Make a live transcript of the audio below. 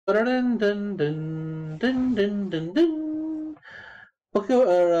Dun, dun, dun, dun, dun, dun, dun.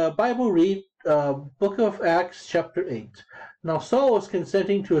 Bible read, Book of Acts, chapter 8. Now Saul was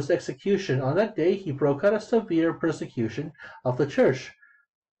consenting to his execution. On that day he broke out a severe persecution of the church.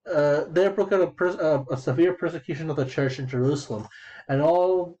 There broke out a severe persecution of the church in Jerusalem, and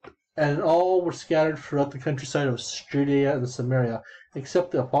all were scattered throughout the countryside of Judea and Samaria,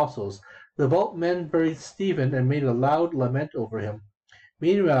 except the apostles. The devout men buried Stephen and made a loud lament over him.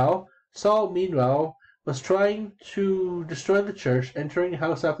 Saul was trying to destroy the church, entering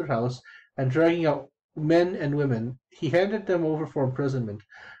house after house and dragging out men and women. He handed them over for imprisonment.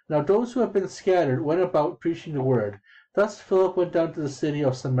 Now those who had been scattered went about preaching the word. Thus Philip went down to the city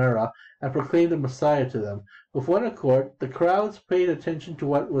of Samaria and proclaimed the Messiah to them. With one accord, the crowds paid attention to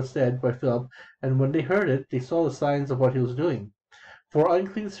what was said by Philip, and when they heard it, they saw the signs of what he was doing. For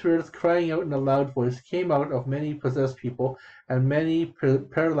unclean spirits, crying out in a loud voice, came out of many possessed people, and many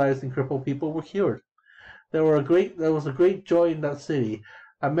paralyzed and crippled people were cured. There was a great joy in that city.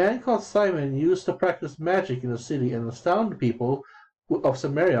 A man called Simon used to practice magic in the city and astound the people of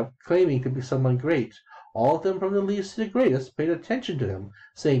Samaria, claiming to be someone great. All of them, from the least to the greatest, paid attention to him,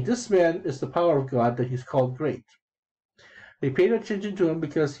 saying, "This man is the power of God that he's called great." They paid attention to him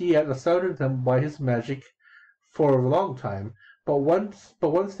because he had astounded them by his magic for a long time. But once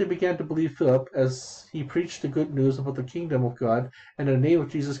they began to believe Philip as he preached the good news about the kingdom of God and the name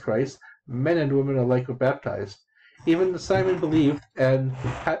of Jesus Christ, men and women alike were baptized. Even Simon believed, and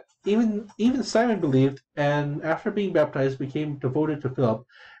even Simon believed, and after being baptized, became devoted to Philip.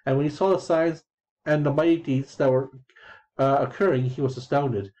 And when he saw the signs and the mighty deeds that were occurring, he was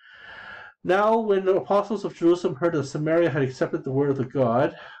astounded. Now, when the apostles of Jerusalem heard that Samaria had accepted the word of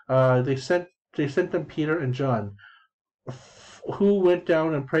God, they sent them Peter and John, who went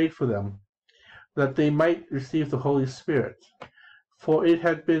down and prayed for them, that they might receive the Holy Spirit. For it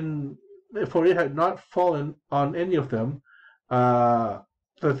had not fallen on any of them, that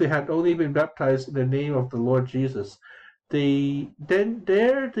they had only been baptized in the name of the Lord Jesus. They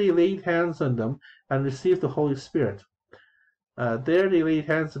laid hands on them and received the Holy Spirit. When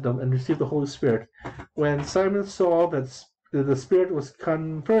Simon saw that the Spirit was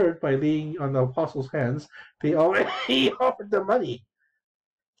conferred by laying on the apostles' hands, they already offered them money.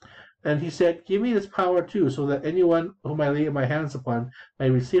 And he said, "Give me this power too, so that anyone whom I lay my hands upon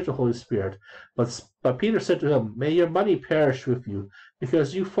may receive the Holy Spirit." But Peter said to him, "May your money perish with you,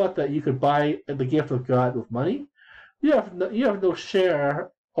 because you thought that you could buy the gift of God with money. You have no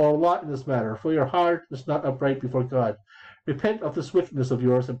share or lot in this matter, for your heart is not upright before God. Repent of this wickedness of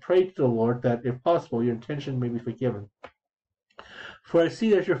yours and pray to the Lord that, if possible, your intention may be forgiven. For I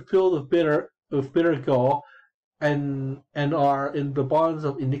see that you're filled with bitter gall, and are in the bonds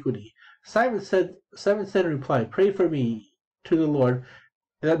of iniquity." Simon said in reply, "Pray for me to the Lord,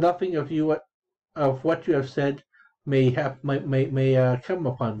 that nothing of what you have said may come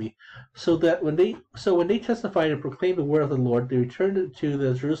upon me." So when they testified and proclaimed the word of the Lord, they returned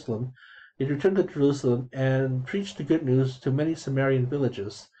to Jerusalem. And preached the good news to many Samaritan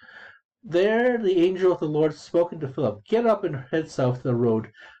villages. There the angel of the Lord spoke to Philip, "Get up and head south to the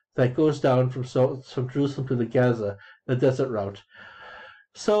road that goes down from Jerusalem to the Gaza, the desert route."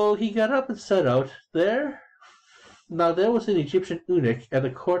 So he got up and set out. There was an Egyptian eunuch at a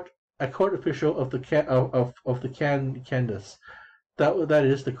court official of Candace, that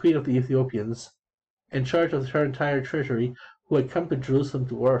is the queen of the Ethiopians, in charge of her entire treasury, who had come to Jerusalem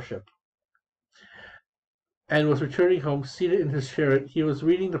to worship, and was returning home, seated in his chariot. He was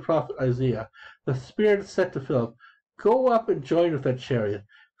reading the prophet Isaiah. The Spirit said to Philip, "Go up and join with that chariot."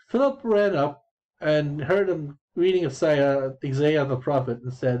 Philip ran up and heard him reading Isaiah the prophet,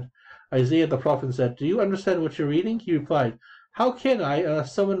 and said, "Do you understand what you're reading?" He replied, "How can I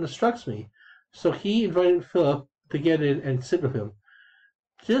unless someone instructs me?" So he invited Philip to get in and sit with him.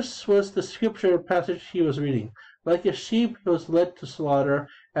 This was the scripture passage he was reading. "Like a sheep he was led to slaughter,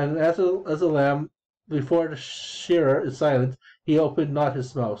 and as a lamb before the shearer is silent, he opened not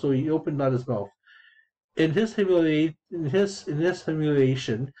his mouth." So he opened not his mouth. In his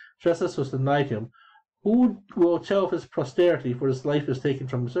humiliation, justice was denied him. Who will tell of his posterity, for his life is taken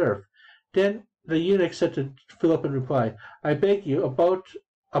from his earth? Then the eunuch said to Philip in reply, "I beg you, about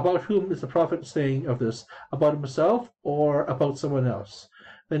whom is the prophet saying of this? About himself, or about someone else?"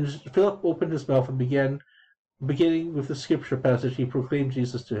 Then Philip opened his mouth and beginning with the scripture passage, he proclaimed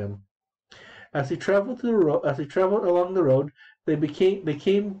Jesus to him. As he traveled along the road, they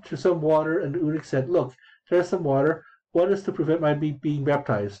came to some water, and the eunuch said, "Look, there's some water. What is to prevent my being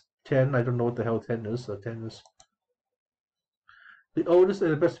baptized?" 10. I don't know what the hell 10 is. So 10 is the oldest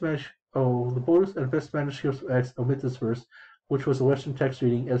and the best manuscripts of Acts omit this verse. which was a Western text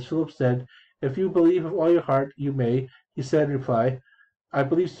reading, as Philip said, "If you believe with all your heart, you may." He said in reply, "I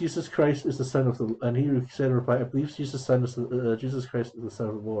believe Jesus Christ is the Son of the." And he said in reply, "I believe Jesus Christ is the Son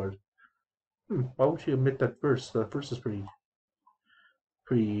of the Lord." Why would you omit that verse? That verse is pretty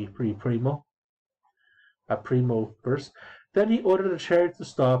primo. A primo verse. Then he ordered the chariot to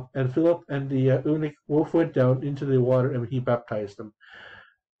stop, and Philip and the eunuch both went down into the water, and he baptized them.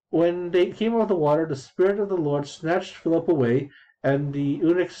 When they came out of the water, the Spirit of the Lord snatched Philip away, and the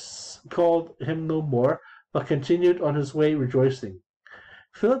eunuchs called him no more, but continued on his way rejoicing.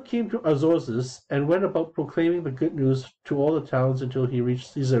 Philip came to Azotus and went about proclaiming the good news to all the towns until he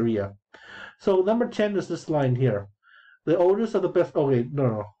reached Caesarea. So number 10 is this line here. The oldest of the best. Okay,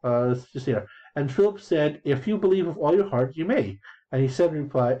 no. It's just here. And Philip said, "If you believe with all your heart, you may." And he said in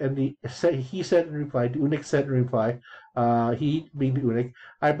reply, the eunuch said in reply, he being the eunuch,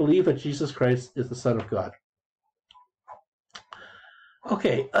 "I believe that Jesus Christ is the Son of God."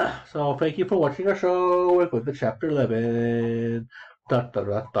 Okay, so thank you for watching our show. We're going to chapter 11.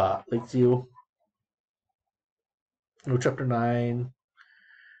 Let's see you. No, chapter 9.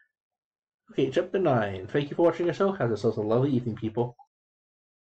 Okay, chapter 9. Thank you for watching our show. Have yourselves a lovely evening, people.